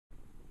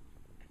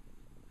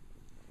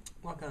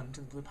Welcome to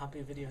the Blue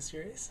Poppy video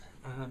series.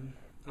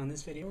 On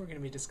this video we're going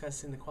to be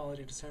discussing the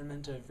quality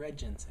discernment of red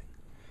ginseng.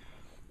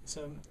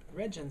 So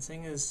red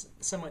ginseng is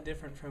somewhat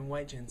different from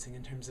white ginseng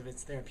in terms of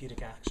its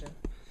therapeutic action,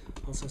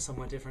 also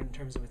somewhat different in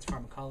terms of its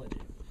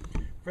pharmacology.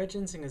 Red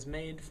ginseng is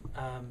made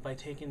by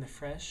taking the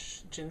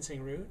fresh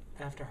ginseng root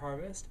after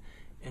harvest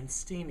and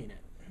steaming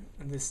it.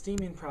 And the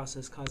steaming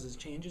process causes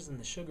changes in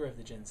the sugar of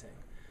the ginseng,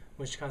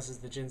 which causes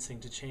the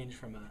ginseng to change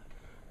from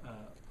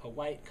a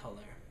white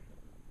color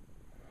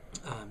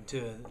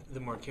to the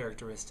more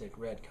characteristic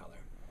red color.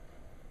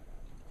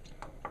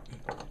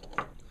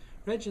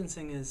 Red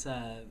ginseng is,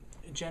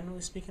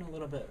 generally speaking, a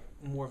little bit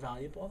more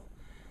valuable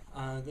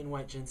than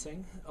white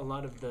ginseng. A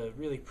lot of the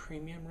really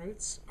premium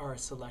roots are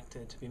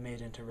selected to be made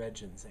into red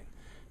ginseng,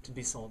 to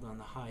be sold on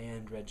the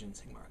high-end red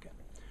ginseng market.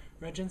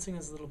 Red ginseng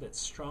is a little bit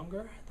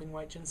stronger than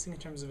white ginseng in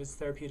terms of its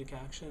therapeutic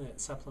action at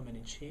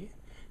supplementing qi,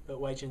 but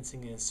white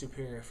ginseng is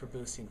superior for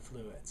boosting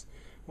fluids.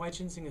 White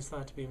ginseng is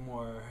thought to be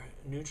more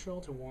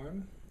neutral to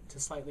warm, to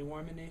slightly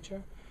warm in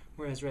nature,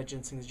 whereas red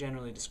ginseng is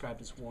generally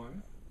described as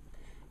warm.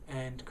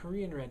 And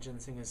Korean red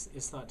ginseng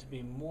is thought to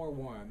be more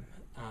warm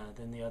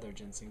than the other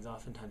ginsengs.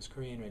 Oftentimes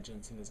Korean red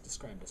ginseng is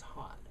described as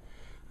hot.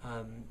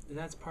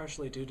 That's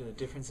partially due to the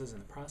differences in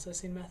the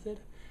processing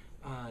method.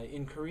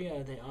 In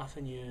Korea, they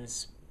often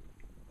use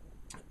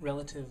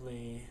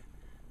relatively,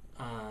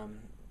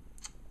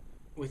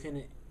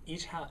 within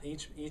each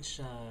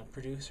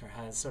producer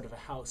has sort of a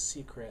house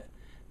secret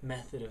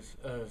method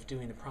of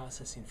doing the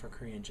processing for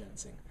Korean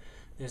ginseng.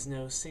 There's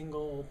no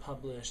single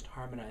published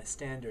harmonized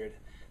standard.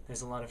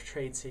 There's a lot of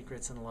trade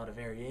secrets and a lot of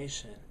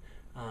variation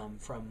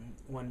from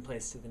one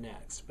place to the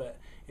next, but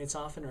it's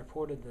often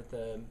reported that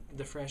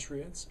the fresh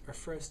roots are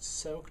first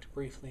soaked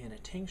briefly in a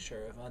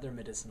tincture of other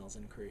medicinals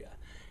in Korea,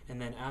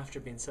 and then after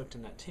being soaked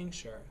in that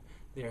tincture,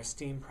 they are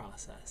steam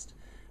processed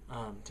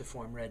to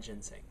form red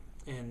ginseng.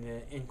 And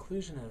the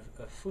inclusion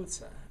of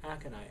futsa,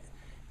 aconite,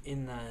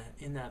 in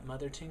that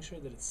mother tincture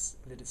that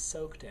it's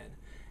soaked in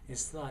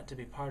is thought to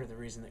be part of the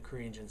reason that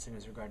Korean ginseng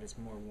is regarded as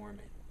more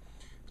warming.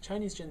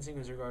 Chinese ginseng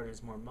is regarded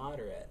as more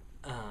moderate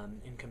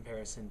in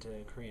comparison to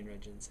Korean red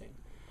ginseng.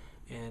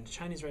 And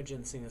Chinese red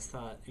ginseng is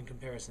thought, in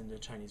comparison to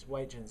Chinese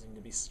white ginseng,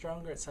 to be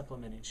stronger at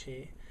supplementing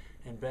qi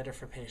and better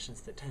for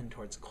patients that tend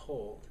towards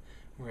cold,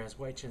 whereas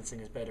white ginseng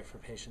is better for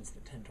patients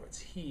that tend towards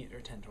heat or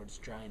tend towards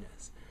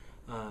dryness.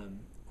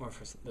 Or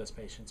for those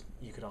patients,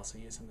 you could also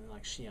use something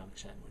like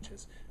xiangshen, which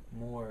is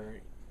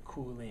more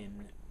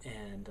cooling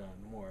and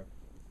more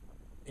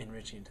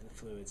enriching to the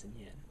fluids in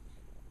yin.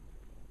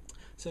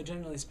 So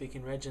generally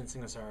speaking, red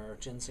ginseng is our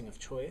ginseng of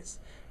choice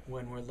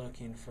when we're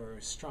looking for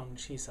strong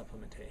qi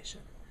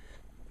supplementation.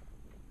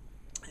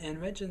 And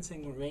red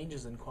ginseng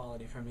ranges in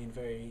quality from being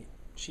very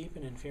cheap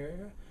and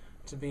inferior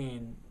to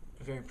being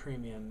very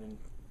premium and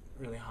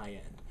really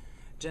high-end.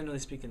 Generally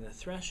speaking, the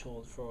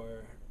threshold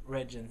for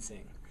red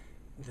ginseng,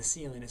 the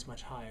ceiling is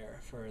much higher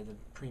for the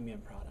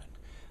premium product.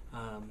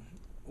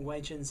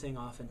 White ginseng,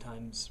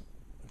 oftentimes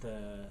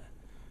the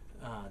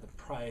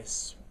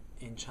price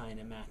in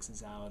China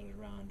maxes out at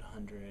around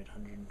 100,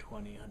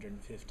 120,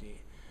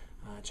 150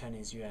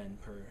 Chinese yuan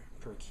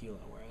per kilo,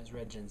 whereas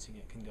red ginseng,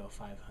 it can go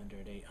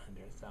 500,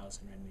 800,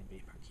 1,000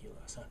 renminbi per kilo.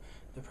 So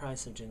the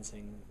price of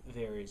ginseng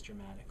varies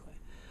dramatically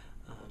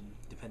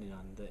depending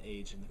on the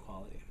age and the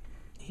quality.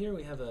 Here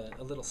we have a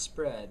little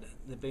spread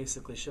that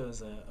basically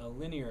shows a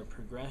linear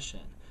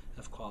progression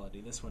of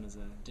quality. This one is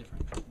a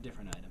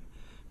different item.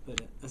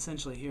 But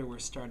essentially here we're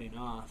starting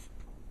off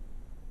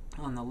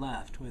on the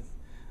left with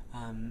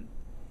a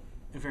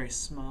very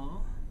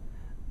small,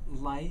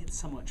 light,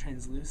 somewhat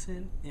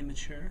translucent,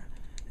 immature,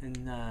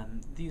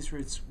 and these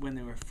roots, when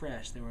they were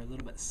fresh, they were a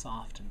little bit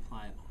soft and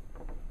pliable.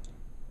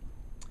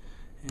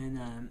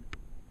 And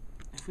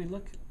if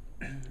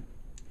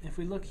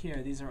we look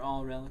here, these are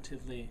all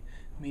relatively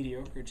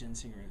mediocre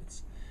ginseng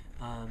roots.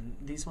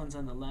 These ones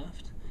on the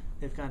left,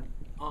 they've got,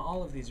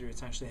 all of these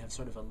roots actually have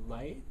sort of a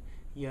light,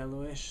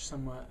 yellowish,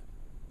 somewhat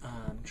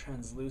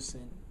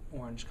translucent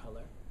orange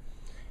color.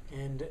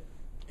 And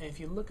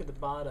if you look at the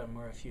bottom,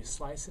 or if you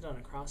slice it on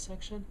a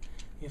cross-section,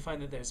 you find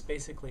that there's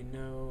basically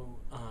no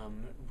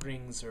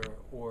rings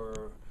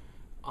or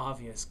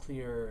obvious,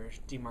 clear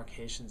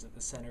demarcations at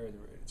the center of the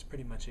root. It's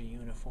pretty much a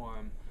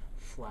uniform,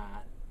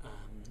 flat,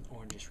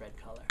 orangish-red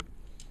color.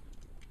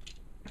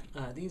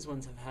 These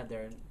ones have had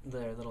their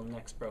little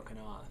necks broken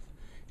off.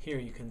 Here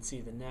you can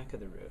see the neck of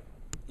the root.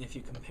 If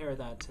you compare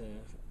that to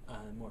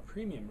a more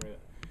premium root,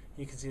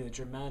 you can see the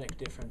dramatic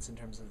difference in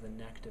terms of the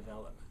neck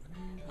development.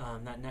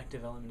 That neck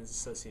development is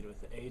associated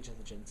with the age of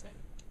the ginseng.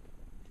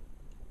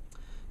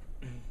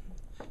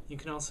 You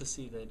can also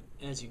see that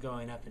as you're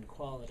going up in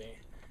quality,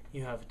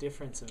 you have a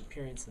difference of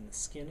appearance in the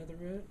skin of the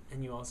root,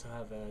 and you also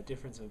have a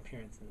difference of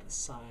appearance in the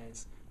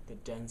size, the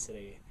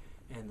density,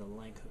 and the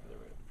length of the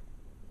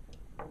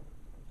root.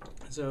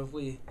 So if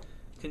we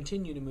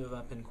continue to move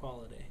up in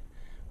quality,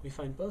 we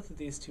find both of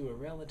these two are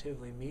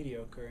relatively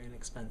mediocre and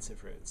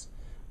expensive roots.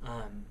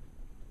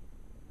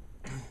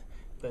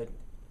 But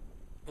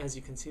as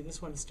you can see,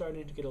 this one is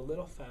starting to get a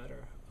little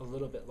fatter, a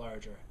little bit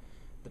larger,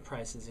 the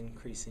price is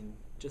increasing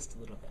just a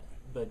little bit.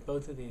 But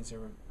both of these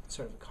are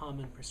sort of a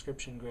common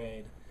prescription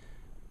grade,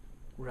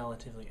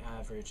 relatively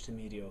average to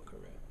mediocre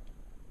root.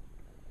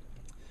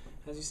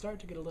 As you start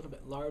to get a little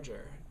bit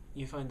larger,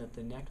 you find that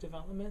the neck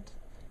development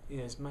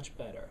is much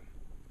better.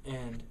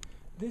 And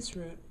this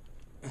root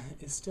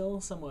is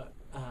still somewhat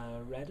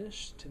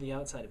reddish to the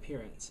outside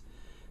appearance.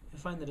 You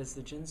find that as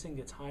the ginseng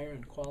gets higher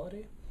in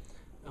quality,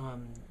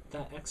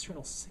 that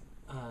external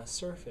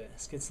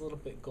surface gets a little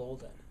bit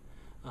golden.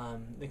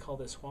 They call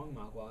this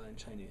huangmagua in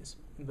Chinese,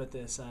 but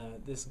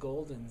this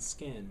golden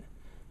skin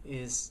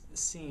is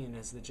seen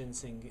as the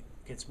ginseng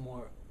gets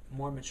more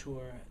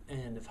mature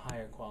and of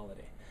higher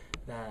quality.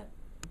 That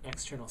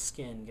external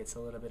skin gets a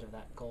little bit of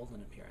that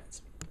golden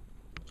appearance.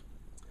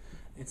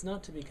 It's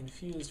not to be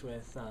confused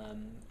with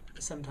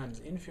sometimes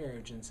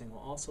inferior ginseng will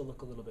also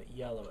look a little bit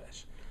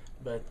yellowish,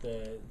 but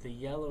the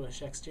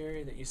yellowish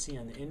exterior that you see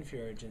on the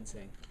inferior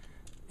ginseng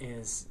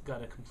is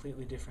got a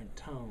completely different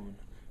tone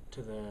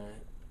to the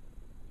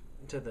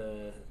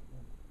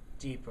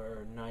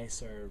deeper,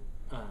 nicer,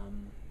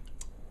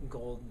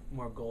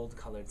 more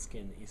gold-colored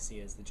skin that you see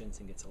as the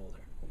ginseng gets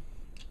older.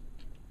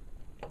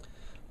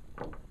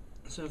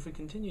 So if we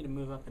continue to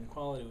move up in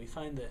quality, we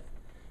find that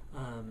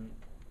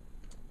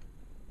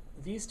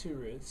these two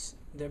roots,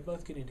 they're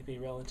both getting to be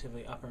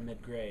relatively upper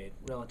mid-grade,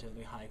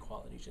 relatively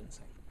high-quality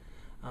ginseng.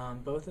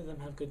 Both of them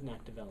have good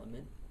neck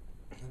development.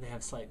 They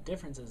have slight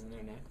differences in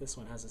their neck. This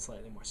one has a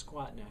slightly more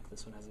squat neck.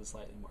 This one has a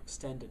slightly more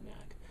extended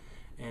neck.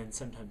 And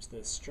sometimes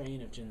the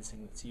strain of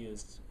ginseng that's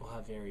used will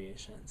have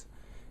variations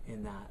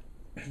in that.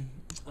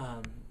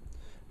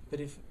 But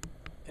if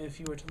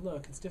you were to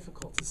look, it's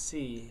difficult to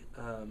see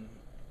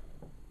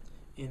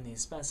in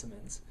these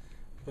specimens.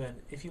 But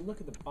if you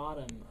look at the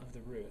bottom of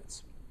the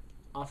roots,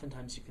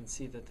 oftentimes you can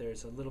see that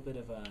there's a little bit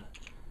of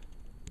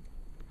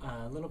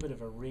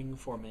a ring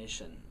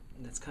formation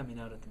that's coming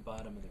out at the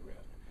bottom of the root.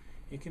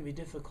 It can be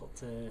difficult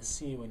to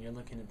see when you're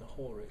looking at the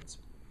whole roots.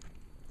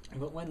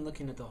 But when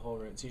looking at the whole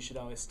roots, you should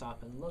always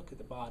stop and look at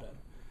the bottom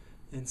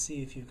and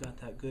see if you've got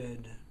that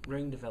good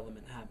ring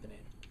development happening.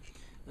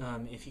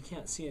 If you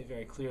can't see it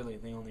very clearly,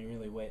 the only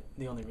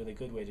really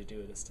good way to do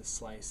it is to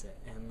slice it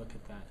and look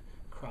at that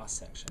cross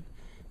section.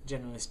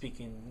 Generally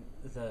speaking,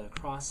 the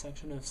cross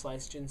section of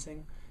sliced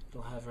ginseng,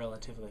 it'll have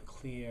relatively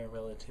clear,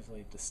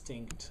 relatively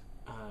distinct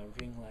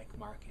ring-like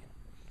marking.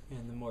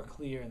 And the more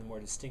clear and the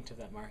more distinctive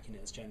that marking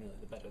is, generally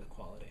the better the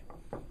quality.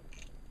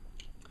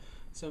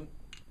 So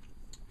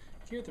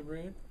here the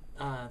root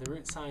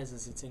size,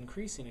 as it's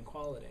increasing in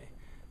quality,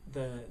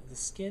 the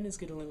skin is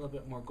getting a little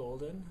bit more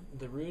golden,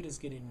 the root is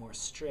getting more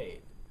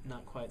straight,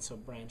 not quite so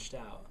branched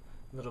out,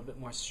 a little bit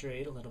more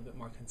straight, a little bit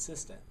more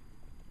consistent.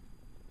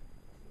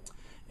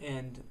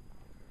 And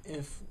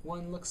if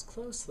one looks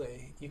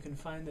closely, you can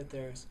find that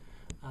there's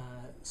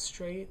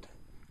straight,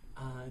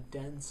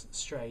 dense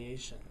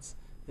striations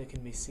that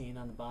can be seen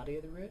on the body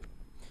of the root.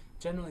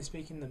 Generally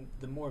speaking,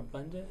 the more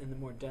abundant and the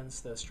more dense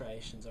those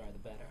striations are, the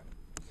better.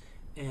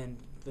 And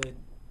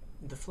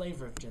the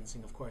flavor of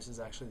ginseng, of course, is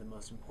actually the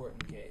most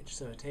important gauge.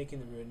 So taking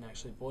the root and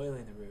actually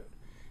boiling the root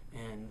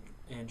and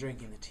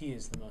drinking the tea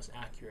is the most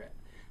accurate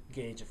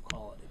gauge of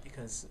quality,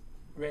 because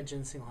red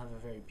ginseng will have a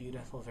very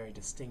beautiful, very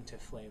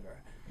distinctive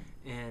flavor.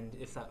 And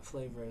if that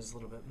flavor is a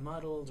little bit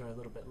muddled or a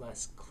little bit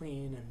less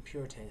clean and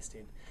pure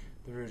tasting,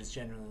 the root is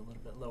generally a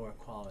little bit lower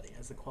quality.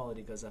 As the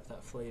quality goes up,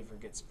 that flavor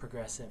gets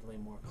progressively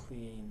more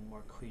clean,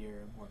 more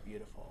clear, more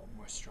beautiful,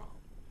 more strong.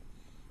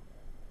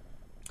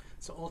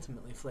 So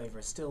ultimately, flavor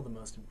is still the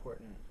most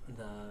important,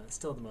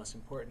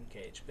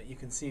 gauge. But you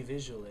can see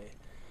visually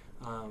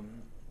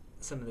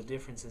some of the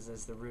differences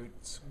as the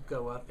roots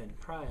go up in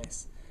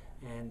price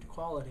and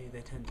quality.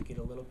 They tend to get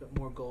a little bit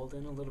more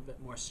golden, a little bit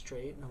more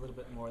straight, and a little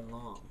bit more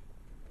long.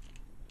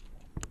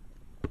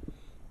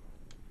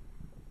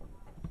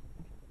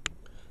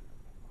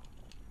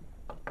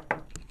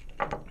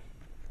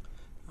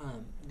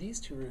 These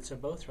two roots are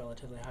both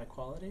relatively high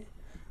quality,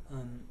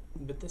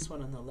 but this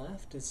one on the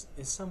left is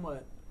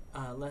somewhat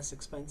less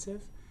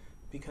expensive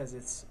because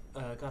it's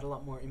got a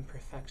lot more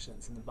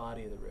imperfections in the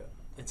body of the root.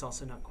 It's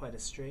also not quite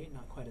as straight,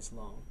 not quite as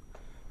long.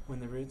 When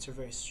the roots are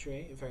very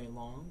straight, very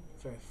long,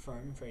 very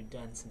firm, very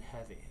dense and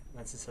heavy,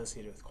 that's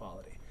associated with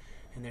quality.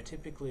 And they're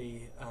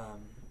typically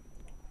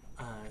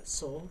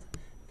sold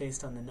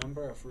based on the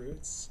number of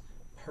roots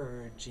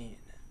per gene.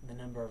 The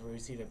number of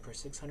roots either per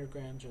 600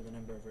 grams or the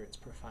number of roots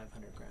per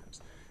 500 grams.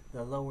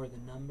 The lower the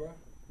number,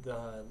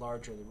 the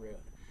larger the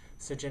root.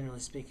 So generally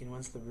speaking,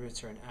 once the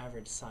roots are an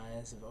average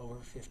size of over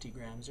 50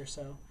 grams or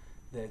so,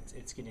 that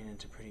it's getting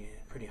into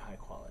pretty high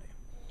quality.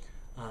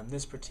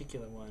 This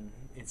particular one,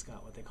 it's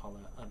got what they call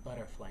a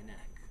butterfly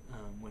neck,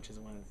 which is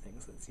one of the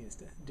things that's used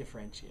to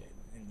differentiate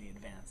in the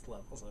advanced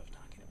levels of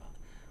talking about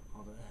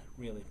all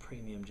the really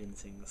premium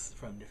ginsengs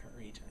from different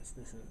regions.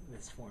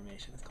 This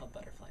formation is called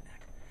butterfly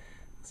neck.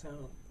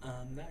 So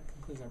that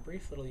concludes our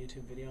brief little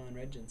YouTube video on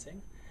red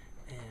ginseng,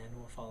 and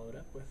we'll follow it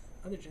up with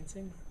other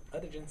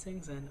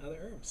ginsengs and other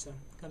herbs. So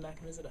come back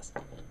and visit us.